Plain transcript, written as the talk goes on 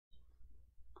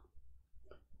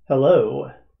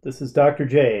Hello, this is Dr.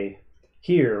 J,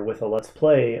 here with a Let's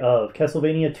Play of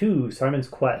Castlevania 2, Simon's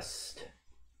Quest.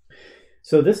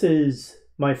 So this is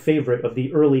my favorite of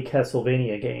the early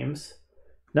Castlevania games.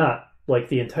 Not like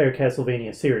the entire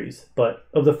Castlevania series, but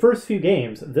of the first few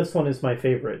games, this one is my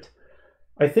favorite.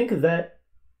 I think that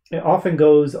it often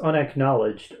goes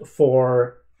unacknowledged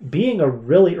for being a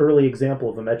really early example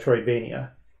of a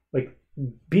Metroidvania. Like,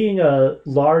 being a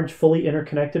large, fully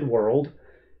interconnected world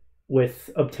with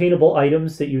obtainable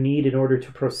items that you need in order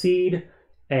to proceed,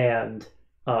 and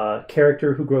a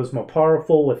character who grows more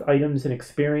powerful with items and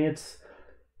experience.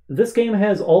 This game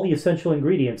has all the essential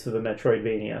ingredients of a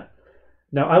Metroidvania.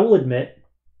 Now, I will admit,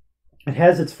 it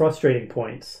has its frustrating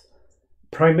points.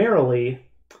 Primarily,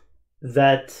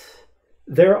 that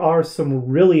there are some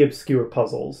really obscure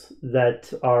puzzles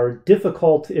that are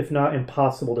difficult, if not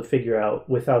impossible, to figure out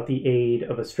without the aid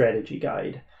of a strategy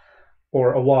guide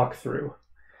or a walkthrough.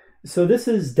 So this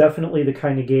is definitely the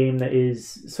kind of game that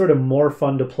is sort of more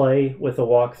fun to play with a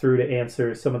walkthrough to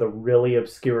answer some of the really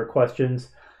obscure questions.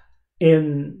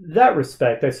 In that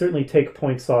respect, I certainly take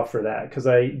points off for that, because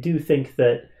I do think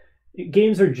that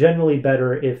games are generally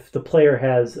better if the player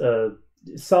has a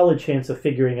solid chance of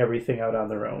figuring everything out on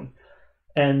their own.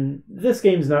 And this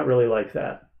game's not really like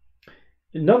that.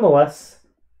 Nonetheless,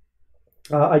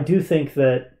 I do think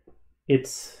that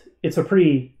it's a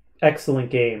pretty excellent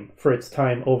game for its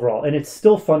time overall, and it's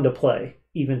still fun to play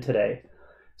even today.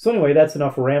 So anyway, that's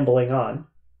enough rambling on.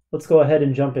 Let's go ahead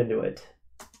and jump into it.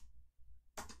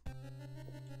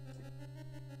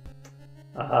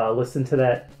 Listen to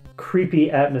that creepy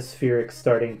atmospheric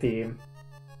starting theme.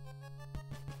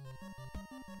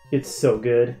 It's so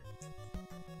good.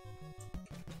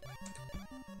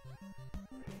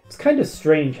 It's kind of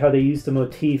strange how they used the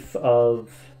motif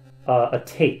of a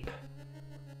tape.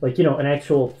 Like, you know, an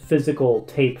actual physical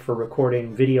tape for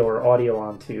recording video or audio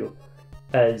onto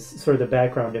as sort of the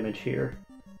background image here.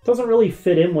 It doesn't really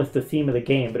fit in with the theme of the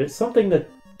game, but it's something that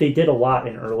they did a lot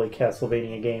in early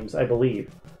Castlevania games, I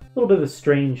believe. A little bit of a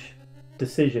strange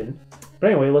decision. But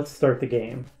anyway, let's start the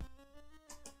game.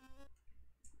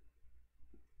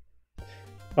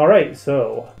 Alright,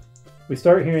 so we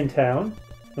start here in town,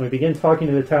 and we begin talking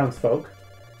to the townsfolk.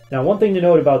 Now, one thing to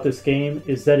note about this game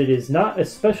is that it is not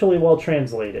especially well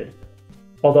translated,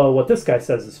 although what this guy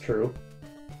says is true.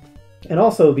 And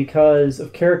also because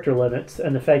of character limits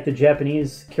and the fact that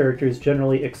Japanese characters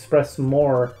generally express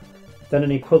more than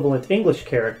an equivalent English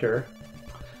character.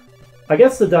 I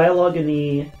guess the dialogue in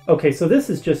the... Okay, so this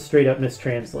is just straight up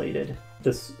mistranslated,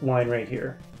 this line right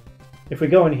here. If we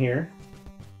go in here,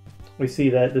 we see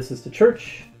that this is the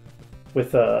church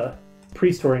with a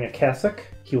priest wearing a cassock.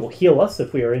 He will heal us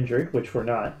if we are injured, which we're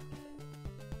not.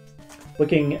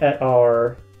 Looking at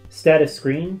our status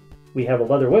screen, we have a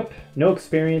leather whip, no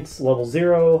experience, level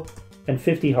 0, and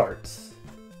 50 hearts.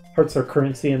 Hearts are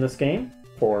currency in this game,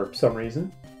 for some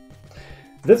reason.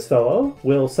 This fellow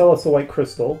will sell us a white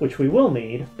crystal, which we will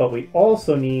need, but we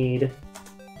also need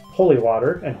holy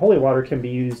water, and holy water can be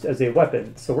used as a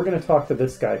weapon. So we're going to talk to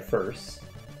this guy first.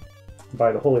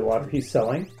 Buy the holy water he's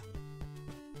selling.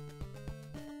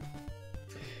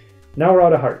 Now we're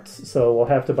out of hearts, so we'll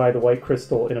have to buy the white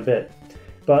crystal in a bit.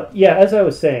 But yeah, as I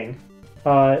was saying,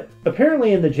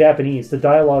 apparently in the Japanese, the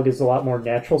dialogue is a lot more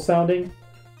natural sounding.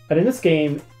 And in this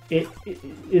game, it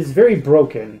is very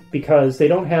broken because they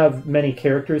don't have many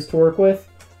characters to work with.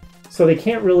 So they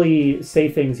can't really say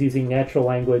things using natural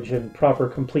language and proper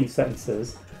complete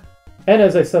sentences. And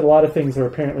as I said, a lot of things are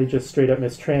apparently just straight up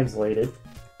mistranslated.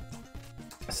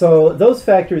 So those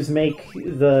factors make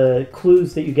the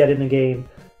clues that you get in the game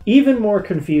even more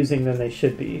confusing than they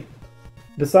should be.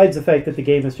 Besides the fact that the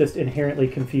game is just inherently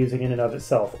confusing in and of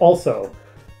itself. Also,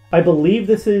 I believe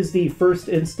this is the first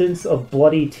instance of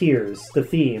Bloody Tears, the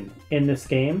theme, in this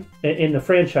game. In the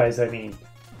franchise, I mean.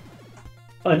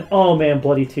 And oh man,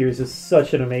 Bloody Tears is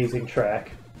such an amazing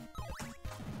track.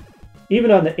 Even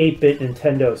on the 8-bit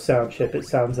Nintendo sound chip, it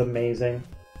sounds amazing.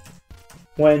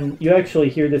 When you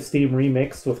actually hear this theme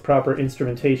remixed with proper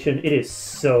instrumentation, it is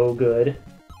so good.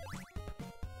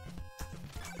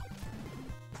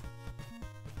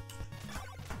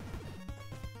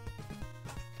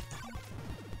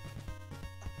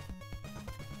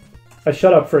 I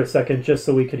shut up for a second just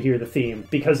so we could hear the theme,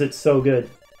 because it's so good.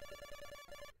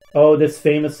 Oh, this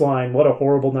famous line, what a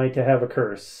horrible night to have a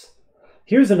curse.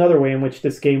 Here's another way in which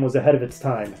this game was ahead of its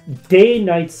time.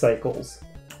 Day-night cycles.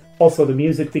 Also, the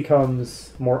music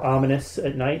becomes more ominous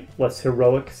at night, less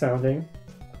heroic sounding.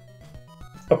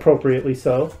 Appropriately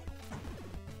so.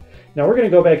 Now we're going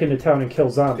to go back into town and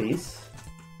kill zombies.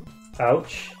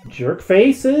 Ouch. Jerk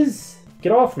faces!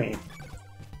 Get off me.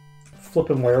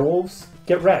 flippin' werewolves.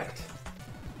 Get wrecked.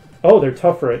 Oh, they're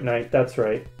tougher at night. That's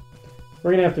right.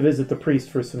 We're going to have to visit the priest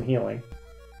for some healing.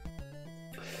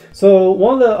 So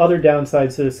one of the other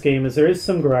downsides to this game is there is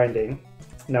some grinding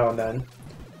now and then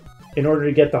in order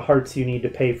to get the hearts you need to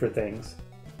pay for things.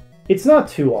 It's not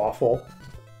too awful,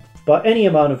 but any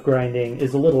amount of grinding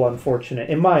is a little unfortunate,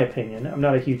 in my opinion. I'm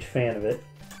not a huge fan of it.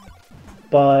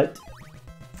 But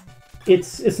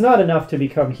it's not enough to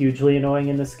become hugely annoying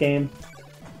in this game.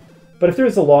 But if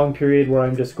there's a long period where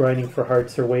I'm just grinding for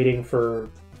hearts or waiting for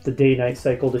the day-night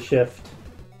cycle to shift,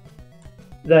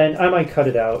 then I might cut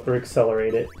it out or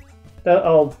accelerate it.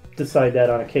 I'll decide that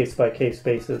on a case-by-case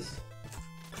basis.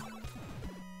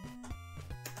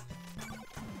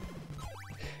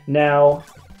 Now,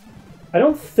 I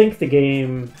don't think the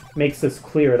game makes this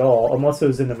clear at all, unless it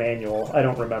was in the manual. I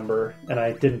don't remember, and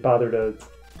I didn't bother to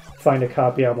find a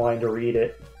copy online to read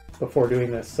it before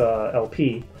doing this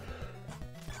LP.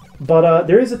 But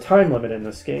there is a time limit in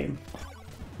this game.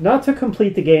 Not to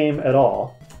complete the game at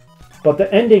all, but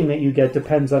the ending that you get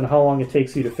depends on how long it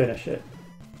takes you to finish it.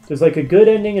 There's like a good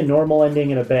ending, a normal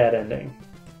ending, and a bad ending.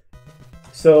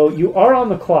 So you are on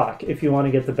the clock if you want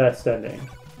to get the best ending.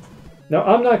 Now,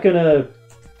 I'm not going to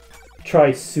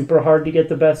try super hard to get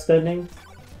the best ending.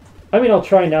 I mean, I'll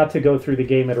try not to go through the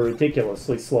game at a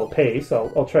ridiculously slow pace.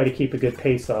 I'll try to keep a good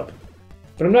pace up.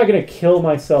 But I'm not going to kill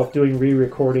myself doing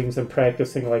re-recordings and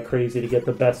practicing like crazy to get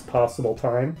the best possible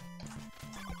time.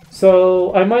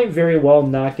 So I might very well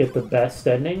not get the best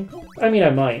ending. I mean, I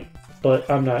might, but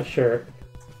I'm not sure.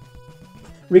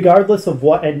 Regardless of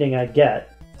what ending I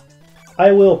get,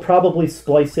 I will probably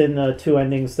splice in the two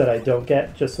endings that I don't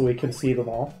get, just so we can see them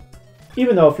all.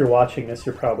 Even though if you're watching this,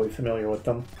 you're probably familiar with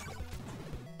them.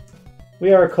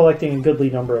 We are collecting a goodly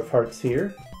number of hearts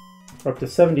here. We're up to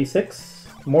 76,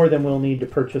 more than we'll need to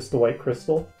purchase the white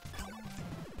crystal.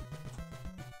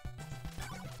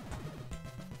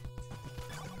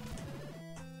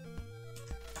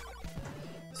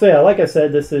 So yeah, like I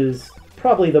said, this is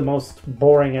probably the most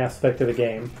boring aspect of the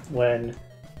game, when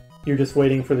you're just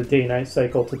waiting for the day-night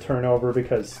cycle to turn over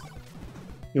because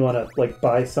you want to, like,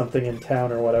 buy something in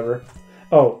town or whatever.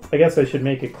 Oh, I guess I should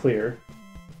make it clear.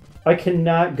 I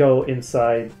cannot go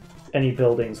inside any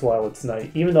buildings while it's night,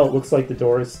 even though it looks like the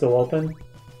door is still open.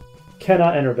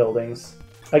 Cannot enter buildings.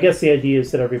 I guess the idea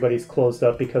is that everybody's closed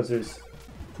up because there's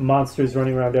monsters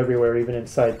running around everywhere, even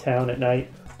inside town at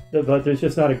night. But there's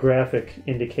just not a graphic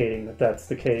indicating that that's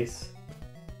the case.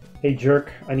 Hey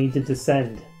jerk, I need to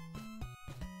descend.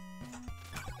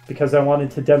 Because I wanted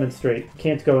to demonstrate.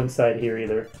 Can't go inside here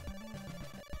either.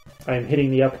 I am hitting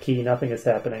the up key, nothing is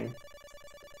happening.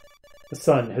 The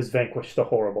sun has vanquished the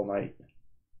horrible night.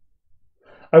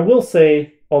 I will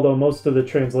say, although most of the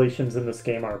translations in this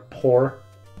game are poor,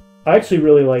 I actually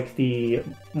really like the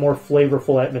more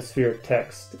flavorful atmospheric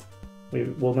text. We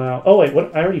will now... Oh wait,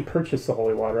 what? I already purchased the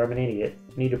holy water. I'm an idiot.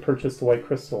 I need to purchase the white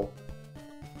crystal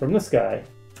from this guy.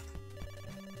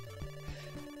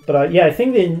 But yeah, I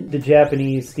think in the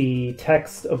Japanese, the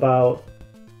text about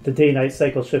the day-night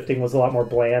cycle shifting was a lot more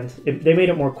bland. They made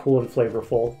it more cool and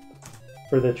flavorful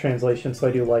for the translation, so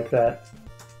I do like that.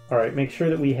 Alright, make sure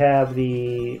that we have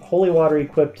the holy water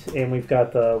equipped and we've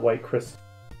got the white crystal.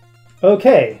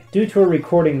 Okay, due to a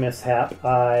recording mishap,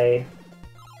 I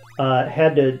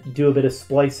had to do a bit of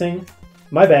splicing.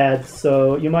 My bad,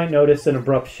 so you might notice an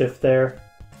abrupt shift there.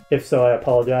 If so, I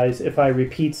apologize. If I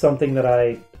repeat something that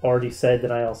I already said,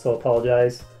 then I also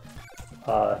apologize.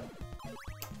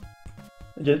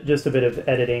 Just a bit of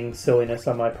editing silliness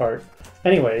on my part.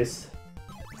 Anyways,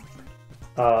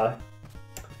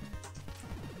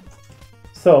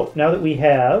 so now that we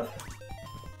have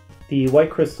the white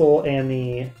crystal and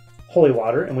the holy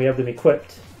water, and we have them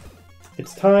equipped,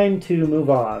 it's time to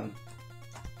move on.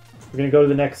 We're going to go to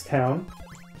the next town,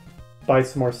 buy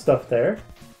some more stuff there.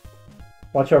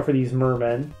 Watch out for these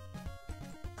mermen.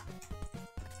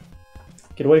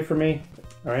 Get away from me.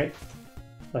 Alright.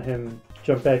 Let him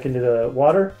jump back into the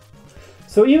water.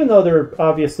 So even though they're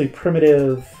obviously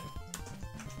primitive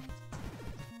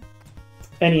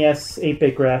NES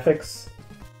 8-bit graphics,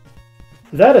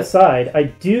 that aside, I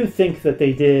do think that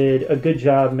they did a good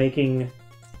job making...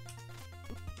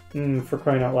 for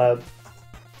crying out loud.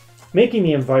 Making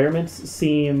the environments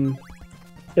seem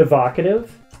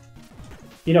evocative.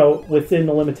 You know, within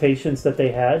the limitations that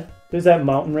they had. There's that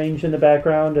mountain range in the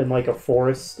background and like a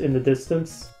forest in the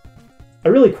distance. I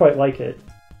really quite like it.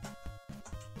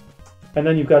 And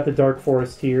then you've got the dark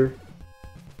forest here.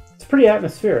 It's pretty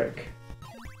atmospheric.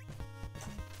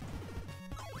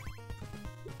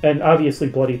 And obviously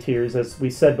Bloody Tears, as we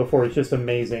said before, is just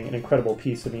amazing. An incredible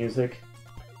piece of music.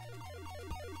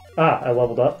 Ah, I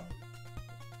leveled up.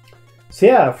 So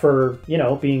yeah, for, you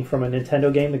know, being from a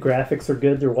Nintendo game, the graphics are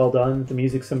good, they're well done, the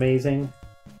music's amazing.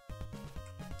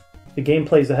 The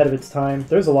gameplay's ahead of its time.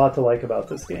 There's a lot to like about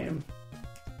this game.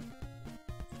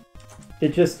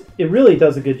 It really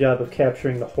does a good job of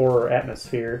capturing the horror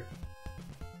atmosphere.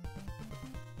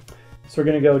 So we're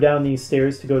going to go down these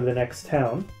stairs to go to the next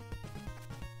town.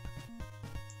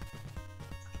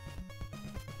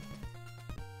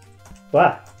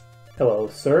 Wow. Hello,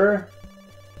 sir.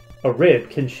 A rib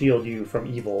can shield you from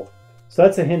evil. So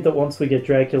that's a hint that once we get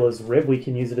Dracula's rib, we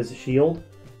can use it as a shield.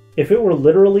 If it were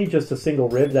literally just a single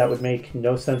rib, that would make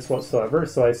no sense whatsoever,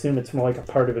 so I assume it's more like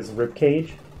a part of his rib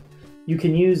cage. You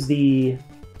can use the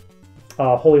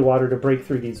holy water to break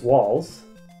through these walls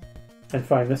and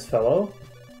find this fellow.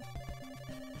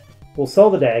 We'll sell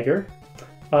the dagger.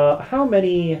 How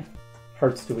many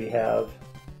hearts do we have?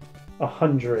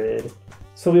 100.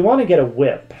 So we want to get a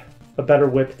whip. A better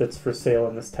whip that's for sale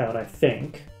in this town, I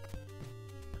think.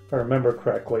 If I remember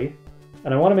correctly.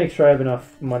 And I want to make sure I have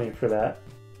enough money for that.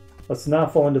 Let's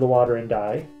not fall into the water and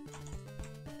die.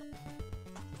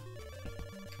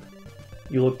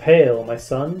 You look pale, my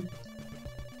son.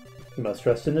 You must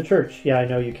rest in the church. Yeah, I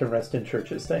know you can rest in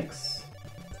churches, thanks.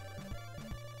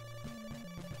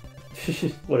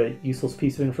 What a useless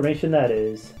piece of information that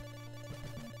is.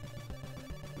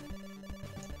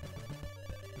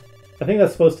 I think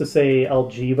that's supposed to say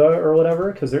Algiva or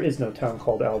whatever, because there is no town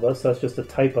called Alba, so that's just a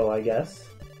typo, I guess.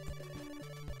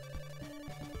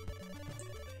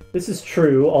 This is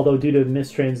true, although due to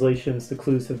mistranslations, the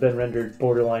clues have been rendered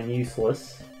borderline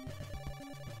useless.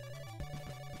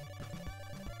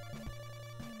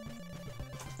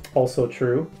 Also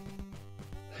true.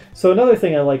 So another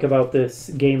thing I like about this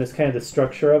game is kind of the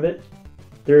structure of it.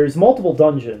 There's multiple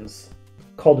dungeons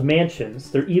called mansions.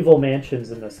 They're evil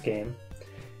mansions in this game.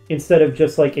 Instead of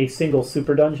just like a single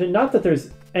super dungeon. Not that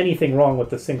there's anything wrong with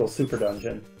the single super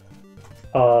dungeon.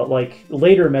 Like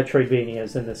later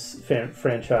Metroidvanias in this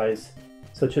franchise,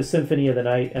 such as Symphony of the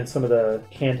Night and some of the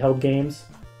handheld games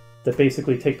that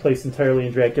basically take place entirely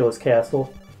in Dracula's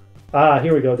castle. Ah,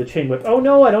 here we go, the chain whip. Oh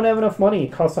no, I don't have enough money.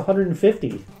 It costs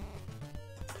 150.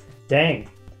 Dang.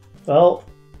 Well,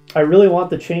 I really want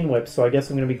the chain whip, so I guess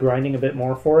I'm going to be grinding a bit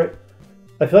more for it.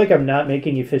 I feel like I'm not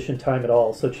making efficient time at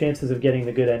all, so chances of getting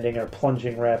the good ending are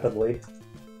plunging rapidly.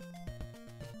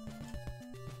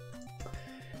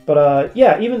 But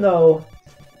yeah, even though,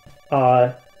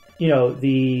 you know,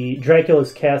 the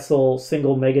Dracula's Castle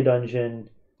single mega dungeon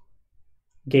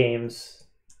games,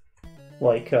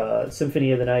 like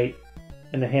Symphony of the Night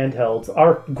and the handhelds,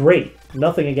 are great.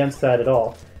 Nothing against that at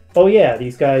all. Oh yeah,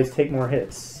 these guys take more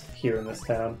hits here in this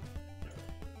town.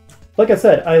 Like I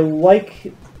said, I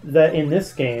like that in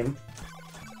this game.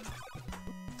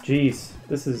 Jeez,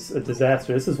 this is a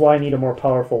disaster. This is why I need a more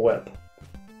powerful whip.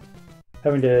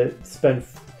 Having to spend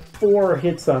 4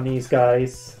 hits on these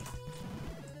guys.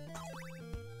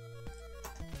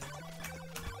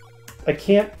 I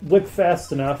can't whip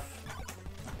fast enough.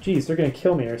 Jeez, they're gonna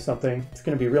kill me or something. It's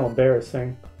gonna be real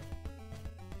embarrassing.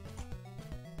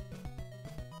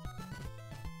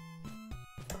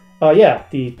 Yeah,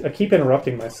 I keep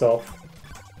interrupting myself.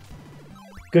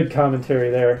 Good commentary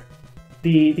there.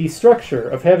 The structure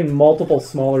of having multiple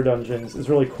smaller dungeons is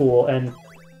really cool, and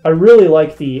I really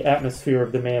like the atmosphere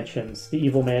of the mansions, the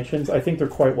evil mansions. I think they're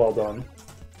quite well done.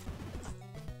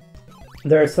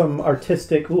 There are some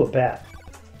artistic... Ooh, a bat.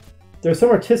 There are some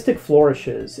artistic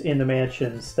flourishes in the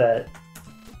mansions that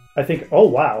I think... Oh,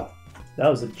 wow. That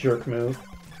was a jerk move.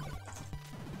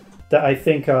 That I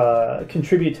think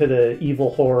contribute to the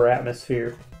evil horror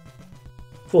atmosphere.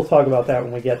 We'll talk about that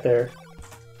when we get there.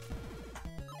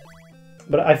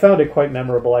 But I found it quite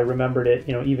memorable. I remembered it,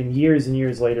 you know, even years and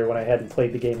years later when I hadn't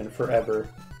played the game in forever.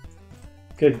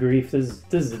 Good grief, this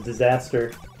is a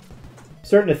disaster. I'm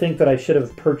starting to think that I should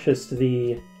have purchased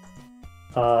the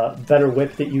better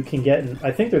whip that you can get in...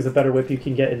 I think there's a better whip you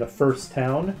can get in the first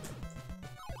town.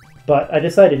 But I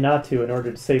decided not to in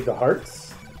order to save the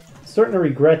hearts. Starting to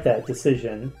regret that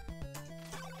decision.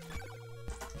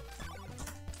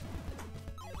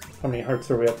 How many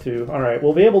hearts are we up to? Alright,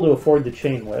 we'll be able to afford the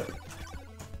chain whip.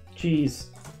 Jeez.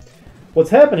 What's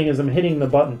happening is I'm hitting the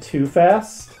button too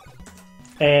fast,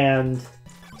 and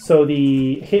so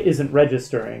the hit isn't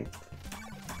registering.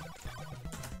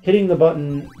 Hitting the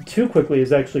button too quickly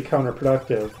is actually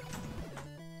counterproductive.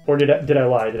 Or did I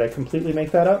lie? Did I completely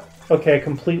make that up? Okay, I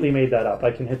completely made that up.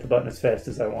 I can hit the button as fast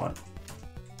as I want.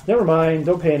 Never mind,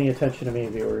 don't pay any attention to me,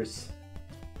 viewers.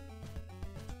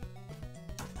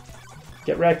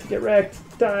 Get wrecked,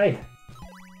 die!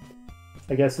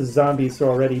 I guess the zombies are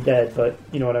already dead, but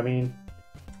you know what I mean.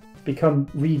 Become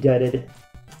re-deaded.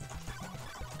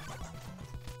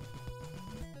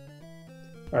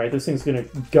 Alright, this thing's gonna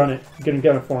gun it. Gonna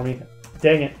gun it for me.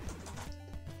 Dang it.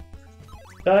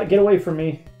 Get away from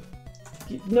me.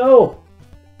 No!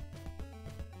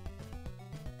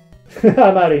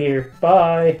 I'm out of here.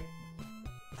 Bye.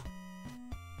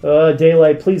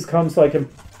 Daylight, please come so I can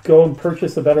go and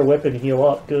purchase a better whip and heal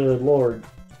up. Good lord.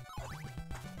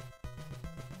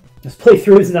 This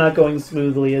playthrough is not going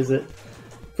smoothly, is it?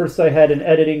 First I had an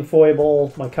editing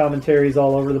foible, my commentary's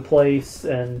all over the place,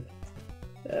 and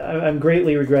I'm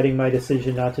greatly regretting my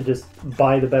decision not to just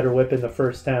buy the better whip in the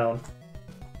first town.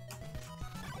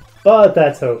 But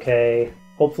that's okay.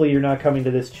 Hopefully you're not coming to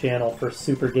this channel for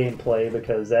super gameplay,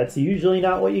 because that's usually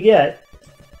not what you get.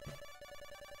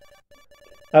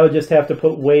 I would just have to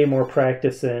put way more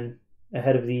practice in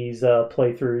ahead of these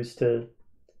playthroughs to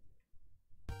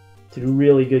do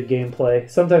really good gameplay.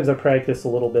 Sometimes I practice a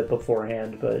little bit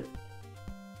beforehand, but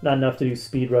not enough to do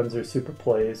speedruns or super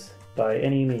plays by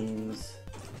any means.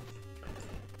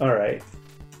 Alright,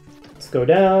 let's go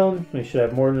down. We should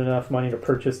have more than enough money to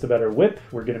purchase the better whip.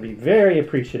 We're going to be very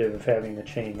appreciative of having the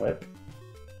chain whip.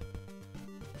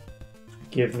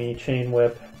 Give me chain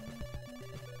whip.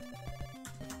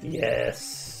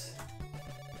 Yes.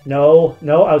 No,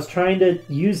 I was trying to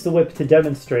use the whip to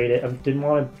demonstrate it. I didn't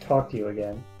want to talk to you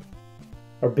again.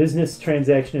 Our business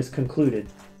transaction is concluded.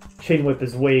 Chain whip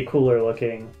is way cooler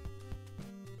looking.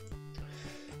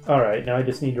 Alright, now I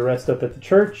just need to rest up at the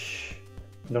church.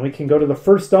 And then we can go to the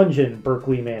first dungeon,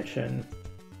 Berkeley Mansion.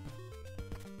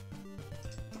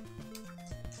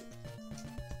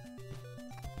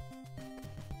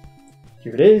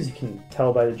 Here it is. You can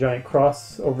tell by the giant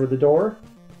cross over the door.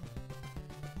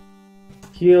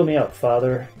 Heal me up,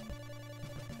 Father.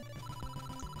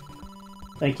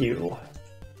 Thank you.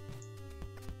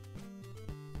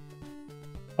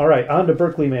 Alright, on to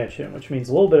Berkeley Mansion, which means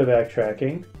a little bit of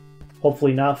backtracking.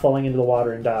 Hopefully not falling into the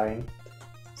water and dying.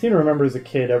 I seem to remember as a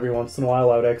kid, every once in a while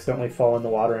I would accidentally fall in the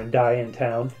water and die in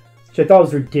town. Which I thought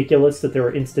was ridiculous that there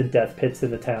were instant death pits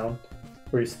in the town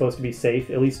where you're supposed to be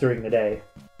safe, at least during the day.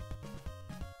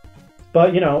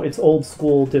 But, you know, it's old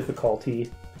school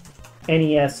difficulty.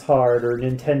 NES hard, or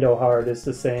Nintendo hard, as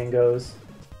the saying goes.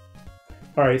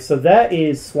 Alright, so that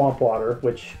is swamp water,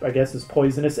 which I guess is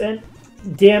poisonous and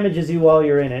damages you while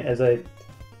you're in it, as I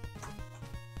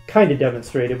kind of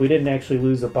demonstrated. We didn't actually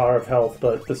lose a bar of health,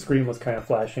 but the screen was kind of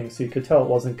flashing, so you could tell it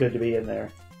wasn't good to be in there.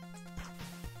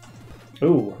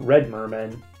 Ooh, red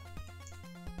merman.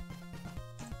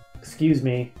 Excuse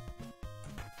me.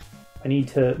 I need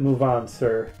to move on,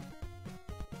 sir.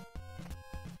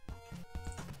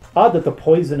 Odd that the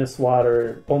poisonous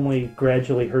water only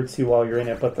gradually hurts you while you're in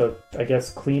it, but the, I guess,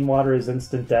 clean water is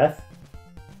instant death.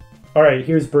 Alright,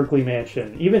 here's Berkeley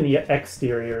Mansion. Even the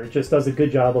exterior just does a good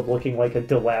job of looking like a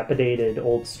dilapidated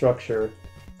old structure.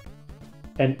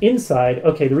 And inside,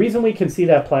 okay, the reason we can see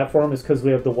that platform is because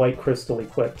we have the white crystal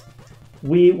equipped.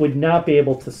 We would not be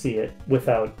able to see it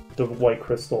without the white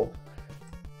crystal.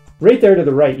 Right there to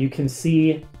the right, you can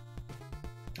see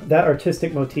that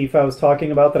artistic motif I was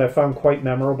talking about that I found quite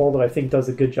memorable, that I think does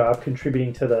a good job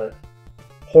contributing to the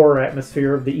horror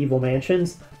atmosphere of the evil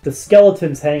mansions. The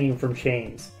skeletons hanging from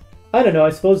chains. I don't know, I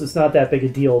suppose it's not that big a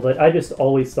deal, but I just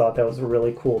always thought that was a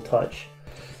really cool touch.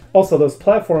 Also, those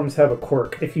platforms have a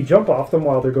quirk. If you jump off them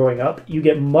while they're going up, you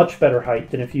get much better height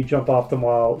than if you jump off them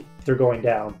while they're going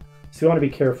down. So you want to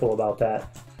be careful about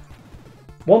that.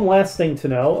 One last thing to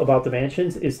know about the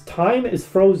mansions is time is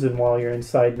frozen while you're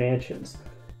inside mansions,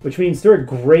 which means they're a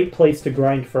great place to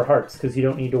grind for hearts because you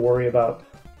don't need to worry about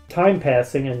time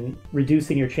passing and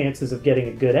reducing your chances of getting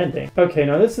a good ending. Okay,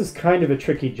 now this is kind of a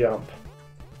tricky jump.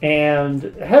 And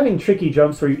having tricky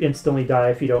jumps where you instantly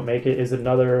die if you don't make it is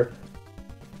another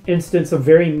instance of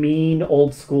very mean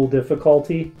old school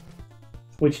difficulty,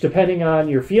 which depending on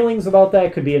your feelings about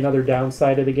that could be another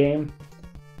downside of the game.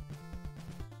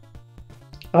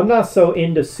 I'm not so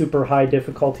into super high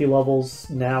difficulty levels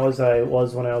now as I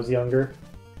was when I was younger.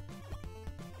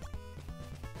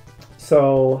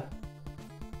 So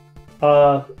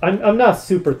I'm not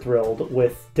super thrilled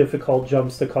with difficult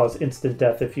jumps that cause instant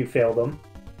death if you fail them.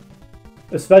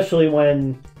 Especially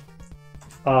when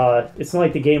it's not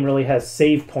like the game really has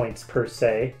save points per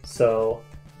se, so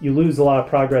you lose a lot of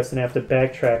progress and have to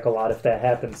backtrack a lot if that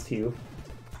happens to you.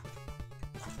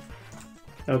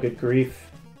 Oh, good grief.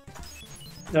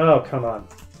 Oh, come on.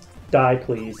 Die,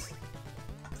 please.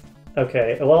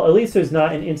 Okay, well, at least there's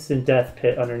not an instant death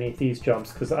pit underneath these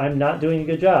jumps, because I'm not doing a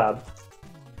good job.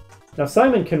 Now,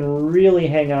 Simon can really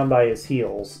hang on by his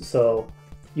heels, so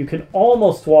you can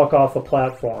almost walk off a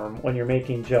platform when you're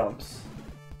making jumps.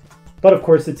 But of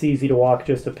course it's easy to walk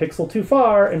just a pixel too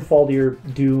far and fall to your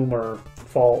doom, or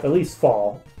fall, at least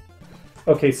fall.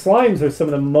 Okay, slimes are some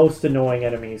of the most annoying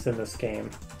enemies in this game.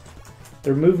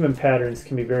 Their movement patterns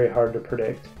can be very hard to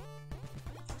predict.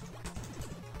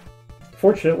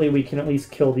 Fortunately, we can at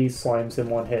least kill these slimes in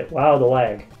one hit. Wow, the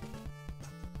lag.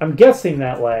 I'm guessing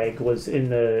that lag was in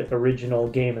the original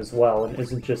game as well and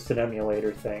isn't just an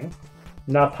emulator thing.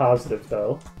 Not positive,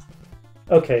 though.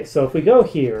 Okay, so if we go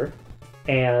here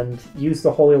and use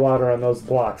the holy water on those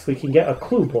blocks, we can get a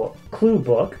clue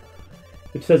book,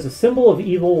 which says a symbol of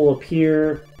evil will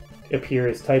appear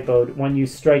is typoed, when you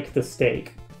strike the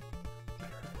stake.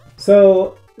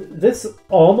 So this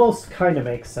almost kind of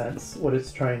makes sense, what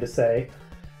it's trying to say.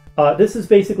 This is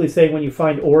basically saying when you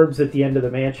find orbs at the end of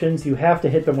the mansions, you have to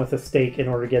hit them with a stake in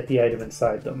order to get the item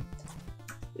inside them.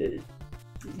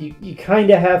 You kind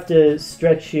of have to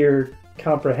stretch your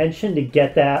comprehension to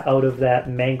get that out of that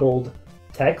mangled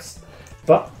text.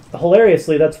 But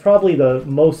hilariously, that's probably the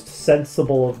most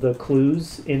sensible of the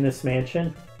clues in this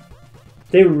mansion.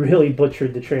 They really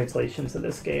butchered the translations of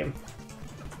this game.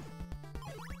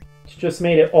 It's just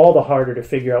made it all the harder to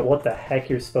figure out what the heck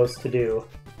you're supposed to do.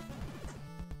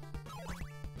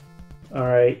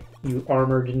 Alright, you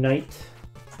armored knight.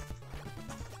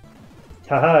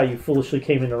 Haha, you foolishly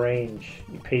came into range.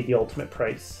 You paid the ultimate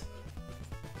price.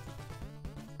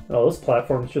 Oh, this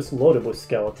platform's just loaded with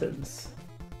skeletons.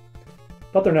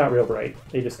 But they're not real bright.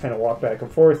 They just kind of walk back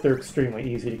and forth. They're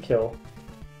extremely easy to kill.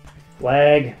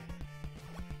 Lag.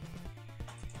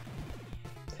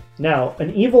 Now,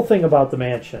 an evil thing about the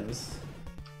mansions.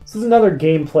 This is another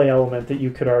gameplay element that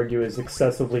you could argue is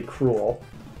excessively cruel.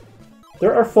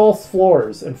 There are false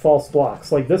floors and false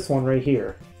blocks, like this one right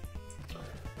here.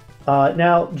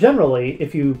 Now, generally,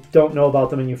 if you don't know about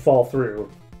them and you fall through,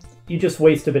 you just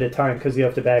waste a bit of time because you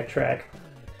have to backtrack.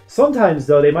 Sometimes,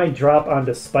 though, they might drop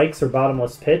onto spikes or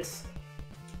bottomless pits.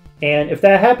 And if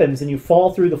that happens and you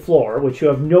fall through the floor, which you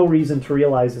have no reason to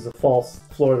realize is a false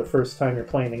floor the first time you're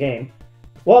playing the game,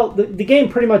 well, the game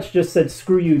pretty much just said,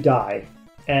 screw you, die.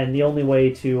 And the only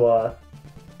way to,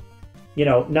 you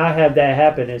know, not have that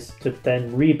happen is to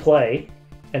then replay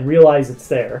and realize it's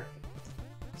there.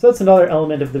 So that's another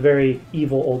element of the very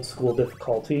evil old-school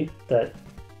difficulty that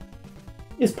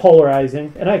is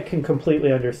polarizing, and I can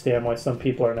completely understand why some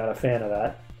people are not a fan of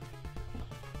that.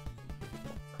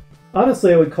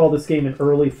 Honestly, I would call this game an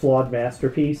early flawed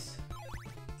masterpiece,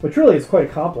 which really is quite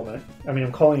a compliment. I mean,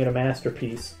 I'm calling it a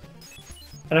masterpiece.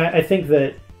 And I think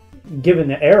that, given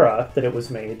the era that it was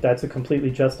made, that's a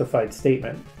completely justified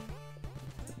statement.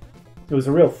 It was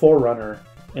a real forerunner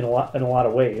in a lot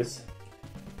of ways.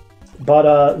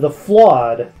 But the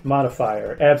flawed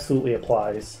modifier absolutely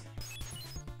applies.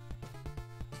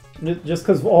 Just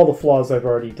because of all the flaws I've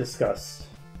already discussed.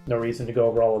 No reason to go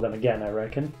over all of them again, I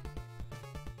reckon.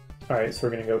 Alright, so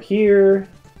we're going to go here,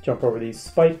 jump over these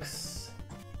spikes,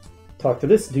 talk to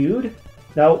this dude.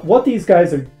 Now, what these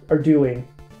guys are doing,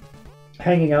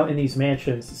 hanging out in these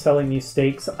mansions, selling these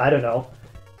stakes, I don't know.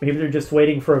 Maybe they're just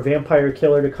waiting for a vampire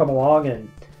killer to come along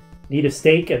and need a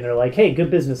stake, and they're like, hey, good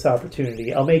business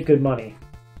opportunity, I'll make good money.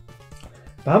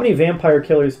 But how many vampire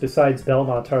killers besides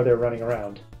Belmont are there running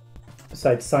around?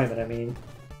 Besides Simon, I mean.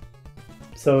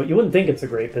 So you wouldn't think it's a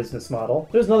great business model.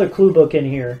 There's another clue book in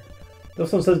here.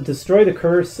 This one says, destroy the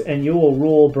curse and you will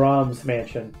rule Brahm's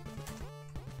mansion.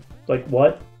 Like,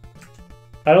 what?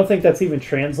 I don't think that's even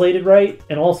translated right,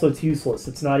 and also it's useless.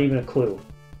 It's not even a clue.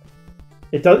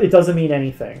 It doesn't mean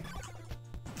anything.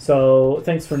 So,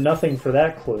 thanks for nothing for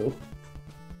that clue.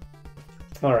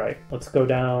 Alright, let's go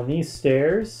down these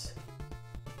stairs.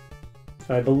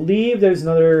 I believe there's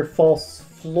another false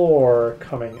floor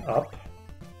coming up.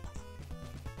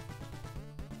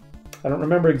 I don't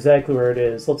remember exactly where it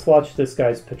is. Let's watch this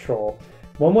guy's patrol.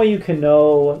 One way you can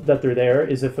know that they're there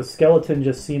is if a skeleton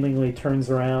just seemingly turns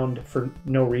around for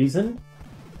no reason.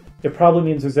 It probably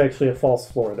means there's actually a false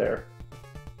floor there.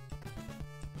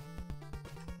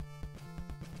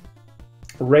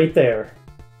 Right there.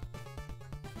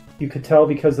 You could tell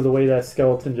because of the way that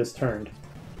skeleton just turned.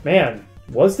 Man,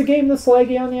 was the game this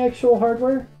laggy on the actual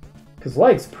hardware? Because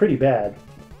lag's pretty bad.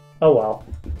 Oh well.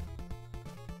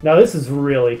 Now this is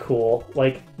really cool.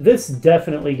 Like, this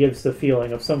definitely gives the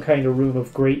feeling of some kind of room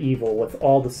of great evil with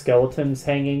all the skeletons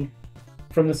hanging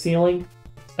from the ceiling.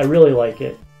 I really like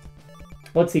it.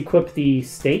 Let's equip the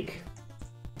stake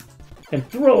and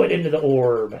throw it into the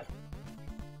orb.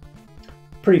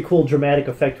 Pretty cool dramatic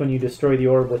effect when you destroy the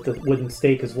orb with the wooden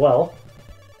stake as well.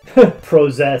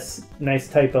 Possess. Nice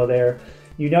typo there.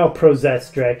 You now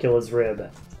possess Dracula's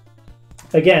rib.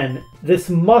 Again, this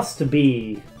must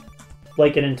be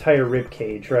like an entire rib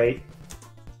cage, right?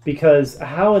 Because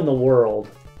how in the world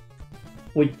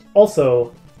would...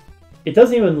 Also, it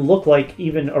doesn't even look like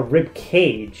even a rib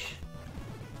cage.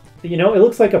 You know, it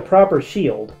looks like a proper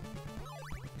shield.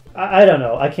 I don't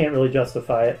know. I can't really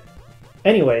justify it.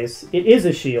 Anyways, it is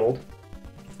a shield.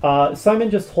 Simon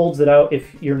just holds it out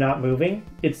if you're not moving.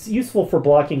 It's useful for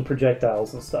blocking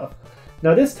projectiles and stuff.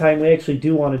 Now this time we actually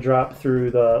do want to drop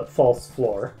through the false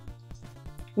floor.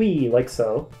 Whee, like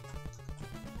so.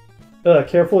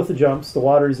 Careful with the jumps. The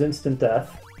water is instant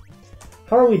death.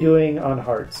 How are we doing on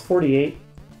hearts? 48.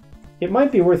 It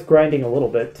might be worth grinding a little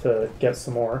bit to get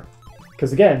some more.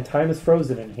 Because again, time is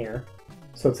frozen in here.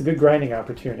 So it's a good grinding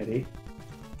opportunity.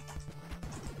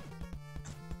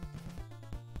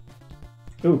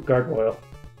 Ooh, gargoyle.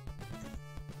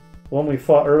 The one we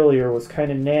fought earlier was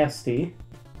kind of nasty.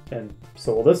 And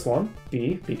so will this one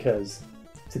be, because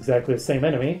it's exactly the same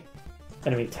enemy.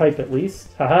 Enemy type at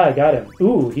least. Haha, I got him.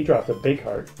 Ooh, he dropped a big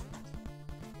heart.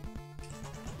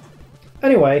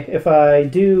 Anyway, if I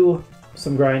do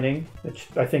some grinding, which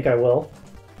I think I will,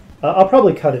 I'll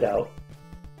probably cut it out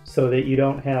so that you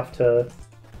don't have to,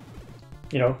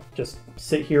 you know, just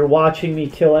sit here watching me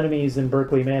kill enemies in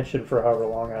Berkeley Mansion for however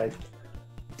long I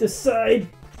decide.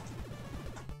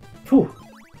 Whew.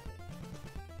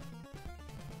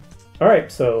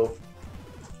 Alright, so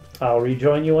I'll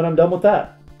rejoin you when I'm done with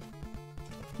that.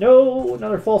 No,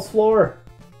 another false floor.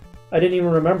 I didn't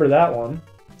even remember that one.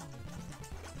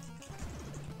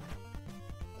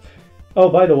 Oh,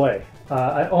 by the way,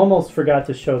 I almost forgot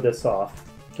to show this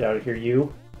off. Get out of here,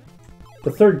 you.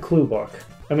 The third clue book.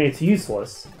 I mean, it's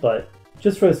useless, but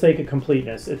just for the sake of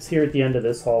completeness, it's here at the end of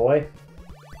this hallway.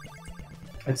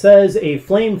 It says, a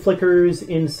flame flickers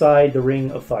inside the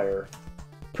ring of fire.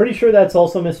 Pretty sure that's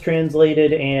also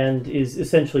mistranslated and is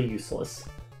essentially useless.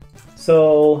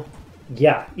 So,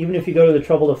 yeah, even if you go to the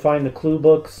trouble to find the clue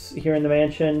books here in the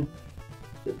mansion,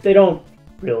 they don't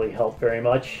really help very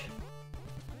much.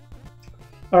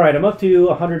 Alright, I'm up to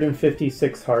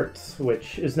 156 hearts,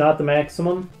 which is not the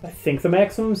maximum. I think the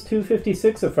maximum is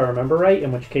 256 if I remember right,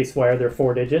 in which case why are there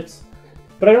 4 digits?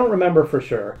 But I don't remember for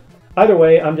sure. Either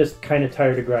way, I'm just kind of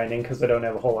tired of grinding because I don't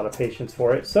have a whole lot of patience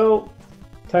for it, so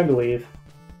time to leave.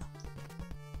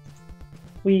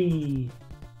 Whee!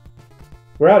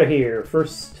 We're out of here.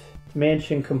 First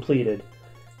mansion completed.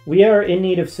 We are in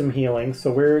need of some healing,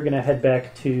 so we're going to head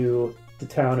back to the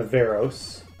town of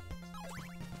Veros,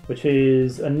 which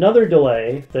is another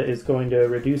delay that is going to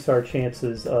reduce our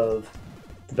chances of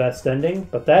the best ending,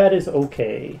 but that is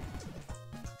okay.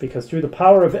 Because through the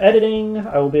power of editing,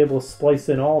 I will be able to splice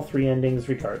in all 3 endings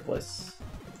regardless.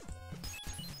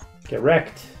 Get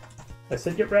wrecked. I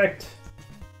said get wrecked.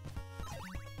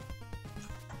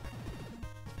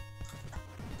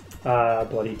 Ah,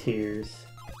 bloody tears.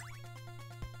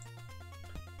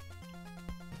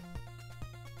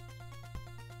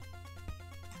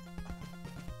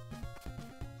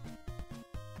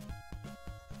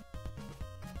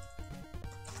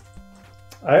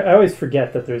 I always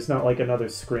forget that there's not like another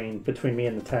screen between me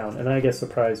and the town, and I get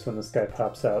surprised when this guy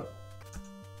pops out.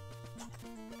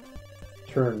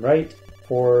 Turn right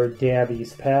for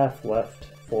Dabby's path, left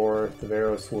for the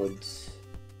Veros Woods.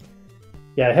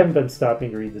 Yeah, I haven't been stopping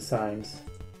to read the signs.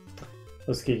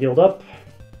 Let's get healed up.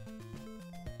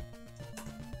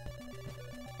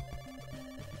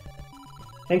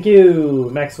 Thank you!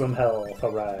 Maximum health,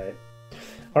 alright.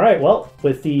 Alright, well,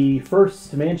 with the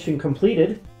first mansion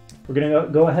completed, we're going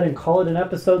to go ahead and call it an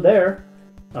episode there.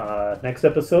 Next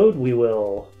episode, we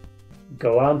will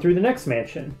go on through the next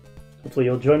mansion. Hopefully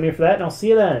you'll join me for that, and I'll see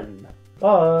you then.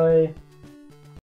 Bye!